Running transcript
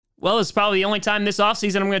Well, it's probably the only time this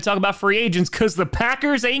offseason I'm going to talk about free agents because the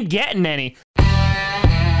Packers ain't getting any.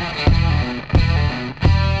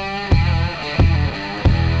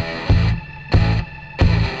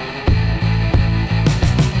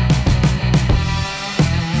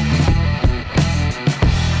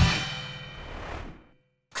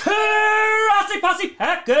 Posse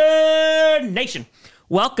Packer Nation.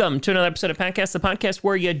 Welcome to another episode of Pancast, the podcast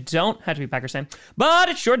where you don't have to be Packers fan, but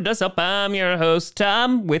it sure does help. I'm your host,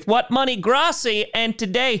 Tom, with What Money Grossi, and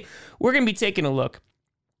today we're going to be taking a look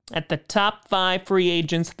at the top 5 free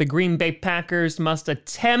agents the Green Bay Packers must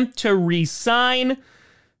attempt to re-sign,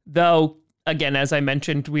 though, again, as I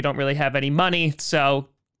mentioned, we don't really have any money, so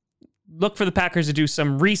look for the Packers to do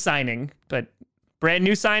some re-signing, but brand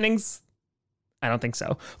new signings? I don't think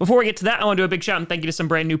so. Before we get to that, I want to do a big shout and thank you to some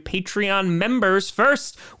brand new Patreon members.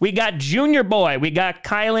 First, we got Junior Boy, we got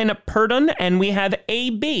Kylan Purdon, and we have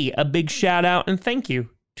AB. A big shout out and thank you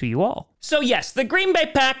to you all. So yes, the Green Bay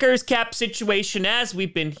Packers cap situation, as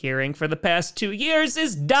we've been hearing for the past 2 years,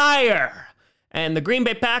 is dire. And the Green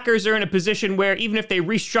Bay Packers are in a position where even if they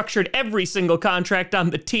restructured every single contract on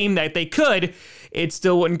the team that they could, it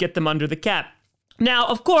still wouldn't get them under the cap. Now,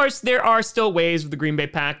 of course, there are still ways for the Green Bay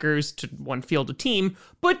Packers to, 1, field a team,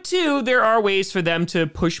 but 2, there are ways for them to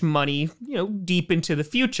push money, deep into the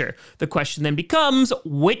future. The question then becomes,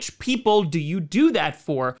 which people do you do that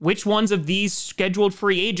for? Which ones of these scheduled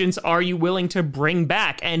free agents are you willing to bring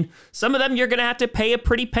back? And some of them you're going to have to pay a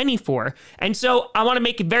pretty penny for. And so I want to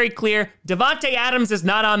make it very clear, Davante Adams is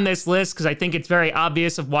not on this list because I think it's very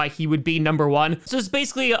obvious of why he would be number 1. So it's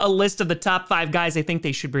basically a list of the top 5 guys I think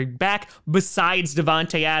they should bring back besides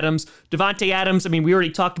Davante Adams. Davante Adams, we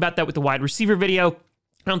already talked about that with the wide receiver video.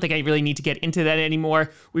 I don't think I really need to get into that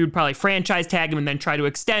anymore. We would probably franchise tag him and then try to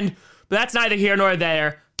extend, but that's neither here nor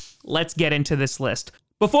there. Let's get into this list.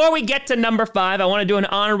 Before we get to number 5, I want to do an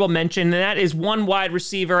honorable mention, and that is one wide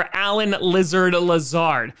receiver, Allen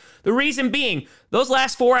Lazard. The reason being, those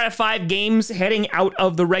last 4 out of 5 games heading out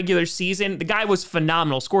of the regular season, the guy was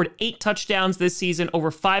phenomenal. Scored 8 touchdowns this season,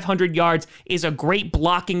 over 500 yards, is a great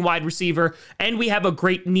blocking wide receiver, and we have a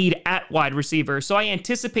great need at wide receiver. So I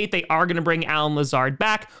anticipate they are going to bring Allen Lazard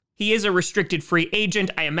back. He is a restricted free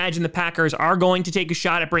agent. I imagine the Packers are going to take a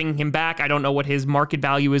shot at bringing him back. I don't know what his market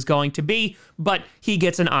value is going to be, but he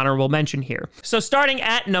gets an honorable mention here. So starting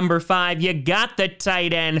at number 5, you got the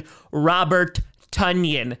tight end, Robert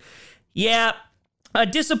Tonyan. Yeah, a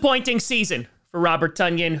disappointing season for Robert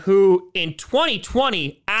Tonyan, who in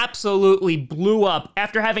 2020 absolutely blew up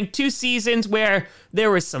after having 2 seasons where there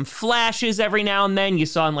was some flashes every now and then. You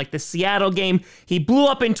saw in the Seattle game, he blew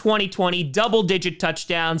up in 2020, double-digit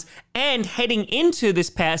touchdowns, and heading into this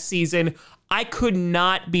past season, I could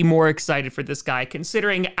not be more excited for this guy,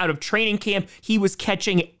 considering out of training camp, he was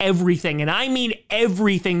catching everything, and I mean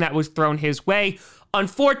everything that was thrown his way.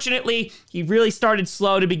 Unfortunately, he really started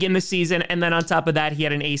slow to begin the season, and then on top of that, he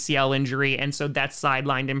had an ACL injury, and so that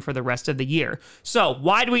sidelined him for the rest of the year. So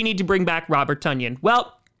why do we need to bring back Robert Tonyan?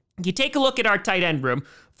 Well, you take a look at our tight end room.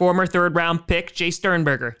 Former 3rd-round pick, Jay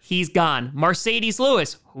Sternberger, he's gone. Marcedes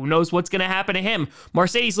Lewis, who knows what's going to happen to him?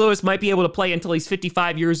 Marcedes Lewis might be able to play until he's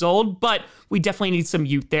 55 years old, but we definitely need some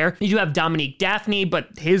youth there. You do have Dominique Daphne,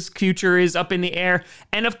 but his future is up in the air.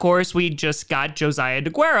 And of course, we just got Josiah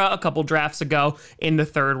DeGuara a couple drafts ago in the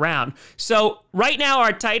 3rd round. So right now,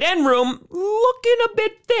 our tight end room looking a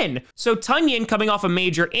bit thin. So Tonyan, coming off a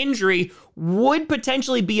major injury, would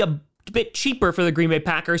potentially be a bit cheaper for the Green Bay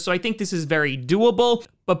Packers, so I think this is very doable.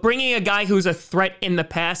 But bringing a guy who's a threat in the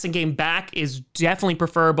passing game back is definitely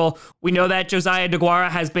preferable. We know that Josiah DeGuara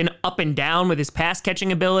has been up and down with his pass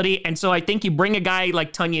catching ability, and so I think you bring a guy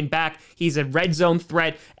like Tonyan back, he's a red zone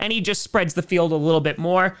threat, and he just spreads the field a little bit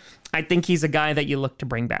more. I think he's a guy that you look to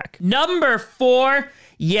bring back. Number 4,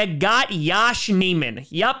 you got Yosh Nijman.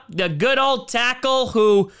 Yep, the good old tackle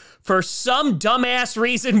who, for some dumbass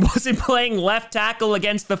reason, wasn't playing left tackle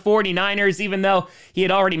against the 49ers, even though he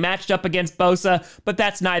had already matched up against Bosa, but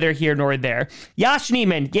that's neither here nor there. Yosh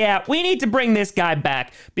Nijman, yeah, we need to bring this guy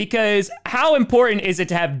back, because how important is it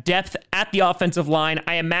to have depth at the offensive line?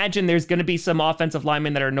 I imagine there's going to be some offensive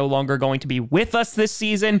linemen that are no longer going to be with us this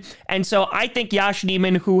season, and so I think Yosh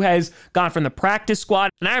Nijman, who has gone from the practice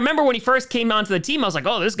squad, and I remember when he first came onto the team, I was like,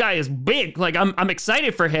 oh, this guy is big, I'm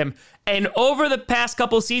excited for him. And over the past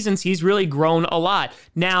couple seasons, he's really grown a lot.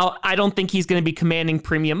 Now, I don't think he's going to be commanding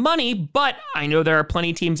premium money, but I know there are plenty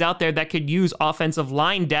of teams out there that could use offensive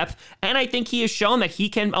line depth, and I think he has shown that he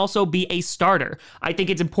can also be a starter. I think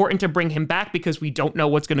it's important to bring him back because we don't know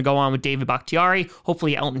what's going to go on with David Bakhtiari.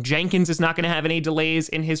 Hopefully, Elton Jenkins is not going to have any delays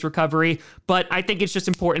in his recovery, but I think it's just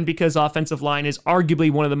important because offensive line is arguably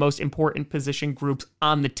one of the most important position groups on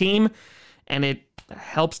on the team. And it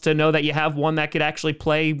helps to know that you have one that could actually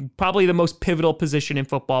play probably the most pivotal position in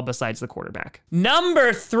football besides the quarterback.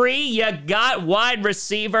 Number 3, you got wide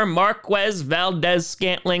receiver Marquez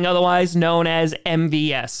Valdes-Scantling, otherwise known as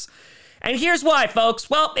MVS. And here's why, folks.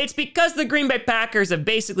 Well, it's because the Green Bay Packers have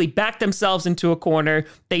basically backed themselves into a corner.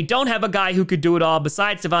 They don't have a guy who could do it all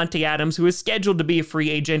besides Davante Adams, who is scheduled to be a free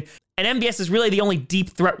agent. And MVS is really the only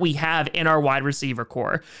deep threat we have in our wide receiver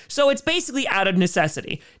core. So it's basically out of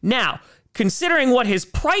necessity. Now, considering what his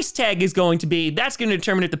price tag is going to be, that's going to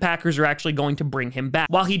determine if the Packers are actually going to bring him back.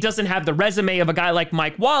 While he doesn't have the resume of a guy like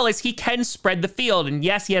Mike Wallace, he can spread the field. And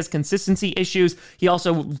yes, he has consistency issues. He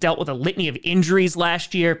also dealt with a litany of injuries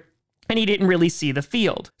last year, and he didn't really see the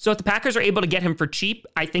field. So if the Packers are able to get him for cheap,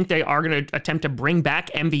 I think they are going to attempt to bring back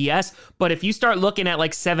MVS. But if you start looking at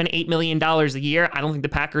like $7-8 million a year, I don't think the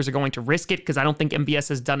Packers are going to risk it, because I don't think MVS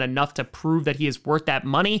has done enough to prove that he is worth that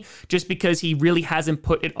money, just because he really hasn't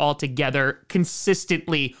put it all together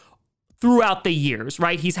consistently throughout the years,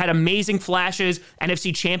 right? He's had amazing flashes.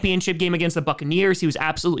 NFC Championship game against the Buccaneers, he was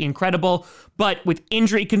absolutely incredible. But with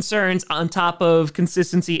injury concerns on top of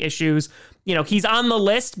consistency issues, you know, he's on the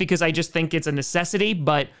list because I just think it's a necessity,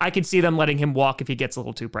 but I could see them letting him walk if he gets a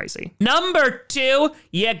little too pricey. Number 2,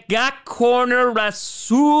 you got corner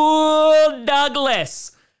Rasul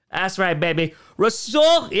Douglas. That's right, baby.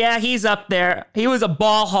 Rasul, yeah, he's up there. He was a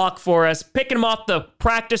ball hawk for us. Picking him off the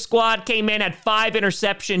practice squad, came in, had 5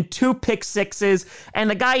 interceptions, 2 pick sixes, and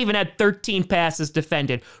the guy even had 13 passes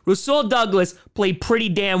defended. Rasul Douglas played pretty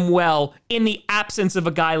damn well in the absence of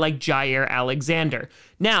a guy like Jaire Alexander.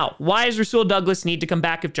 Now, why does Rasul Douglas need to come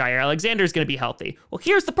back if Jaire Alexander is going to be healthy? Well,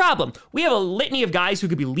 here's the problem. We have a litany of guys who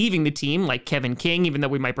could be leaving the team, like Kevin King, even though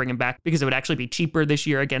we might bring him back because it would actually be cheaper this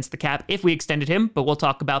year against the cap if we extended him, but we'll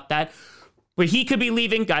talk about that. But he could be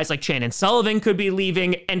leaving. Guys like Chandon Sullivan could be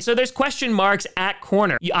leaving. And so there's question marks at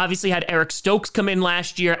corner. You obviously had Eric Stokes come in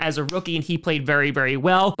last year as a rookie, and he played very, very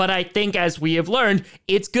well. But I think, as we have learned,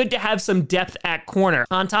 it's good to have some depth at corner.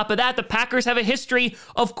 On top of that, the Packers have a history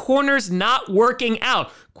of corners not working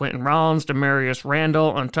out. Quentin Rollins, Demarius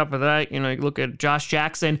Randall. On top of that, you look at Josh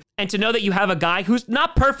Jackson. And to know that you have a guy who's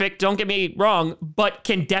not perfect, don't get me wrong, but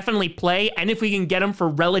can definitely play. And if we can get him for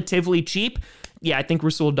relatively cheap, yeah, I think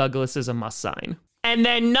Rasul Douglas is a must sign. And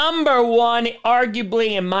then number 1,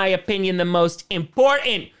 arguably, in my opinion, the most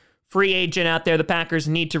important free agent out there the Packers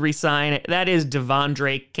need to re-sign, that is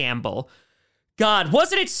Devondre Campbell. God,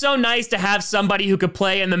 wasn't it so nice to have somebody who could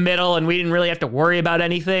play in the middle and we didn't really have to worry about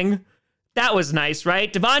anything? That was nice,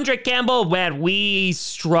 right? Devondre Campbell, man, we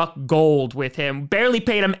struck gold with him. Barely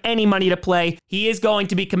paid him any money to play. He is going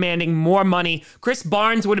to be commanding more money. Chris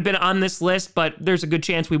Barnes would have been on this list, but there's a good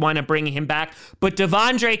chance we wind up bringing him back. But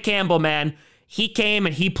Devondre Campbell, man, he came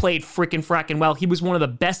and he played fracking well. He was one of the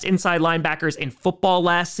best inside linebackers in football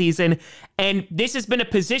last season. And this has been a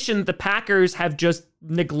position the Packers have just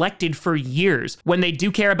neglected for years. When they do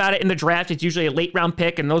care about it in the draft, it's usually a late round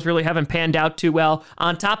pick, and those really haven't panned out too well.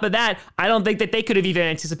 On top of that, I don't think that they could have even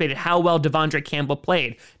anticipated how well Devondre Campbell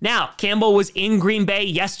played. Now, Campbell was in Green Bay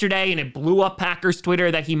yesterday, and it blew up Packers Twitter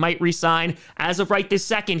that he might re-sign. As of right this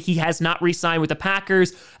second, he has not re-signed with the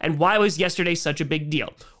Packers. And why was yesterday such a big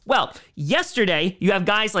deal? Well, yesterday, you have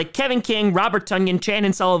guys like Kevin King, Robert Tonyan,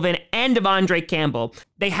 Chandon Sullivan, and Devondre Campbell.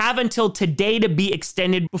 They have until today to be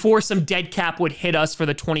extended before some dead cap would hit us for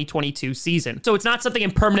the 2022 season. So it's not something in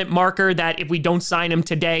permanent marker that if we don't sign him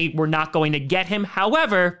today, we're not going to get him.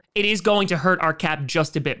 However, it is going to hurt our cap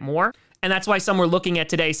just a bit more. And that's why some were looking at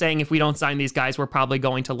today saying if we don't sign these guys, we're probably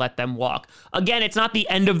going to let them walk. Again, it's not the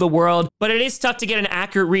end of the world, but it is tough to get an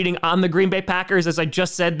accurate reading on the Green Bay Packers. As I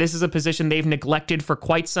just said, this is a position they've neglected for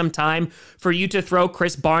quite some time. For you to throw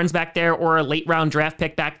Chris Barnes back there or a late round draft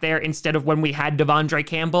pick back there instead of when we had Devondre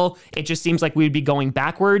Campbell, it just seems like we would be going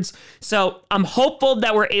backwards. So I'm hopeful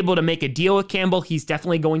that we're able to make a deal with Campbell. He's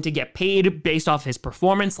definitely going to get paid based off his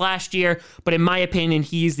performance last year, but in my opinion,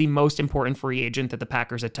 he's the most important free agent that the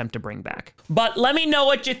Packers attempt to bring back. But let me know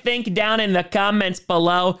what you think down in the comments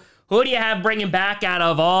below. Who do you have bringing back out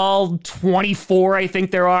of all 24, I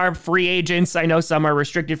think there are, free agents? I know some are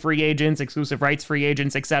restricted free agents, exclusive rights free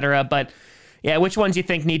agents, etc. But yeah, which ones you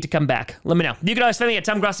think need to come back? Let me know. You can always find me at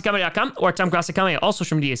TomGrossiComedy.com or TomGrossiComedy at all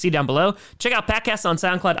social media. See down below. Check out podcasts on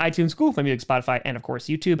SoundCloud, iTunes, Google Play Music, Spotify, and of course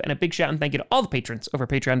YouTube. And a big shout and thank you to all the patrons over at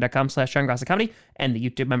patreon.com/TomGrossiComedy and the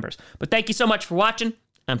YouTube members. But thank you so much for watching.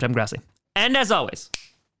 I'm Tom Grossi. And as always,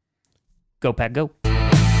 go Pack, go.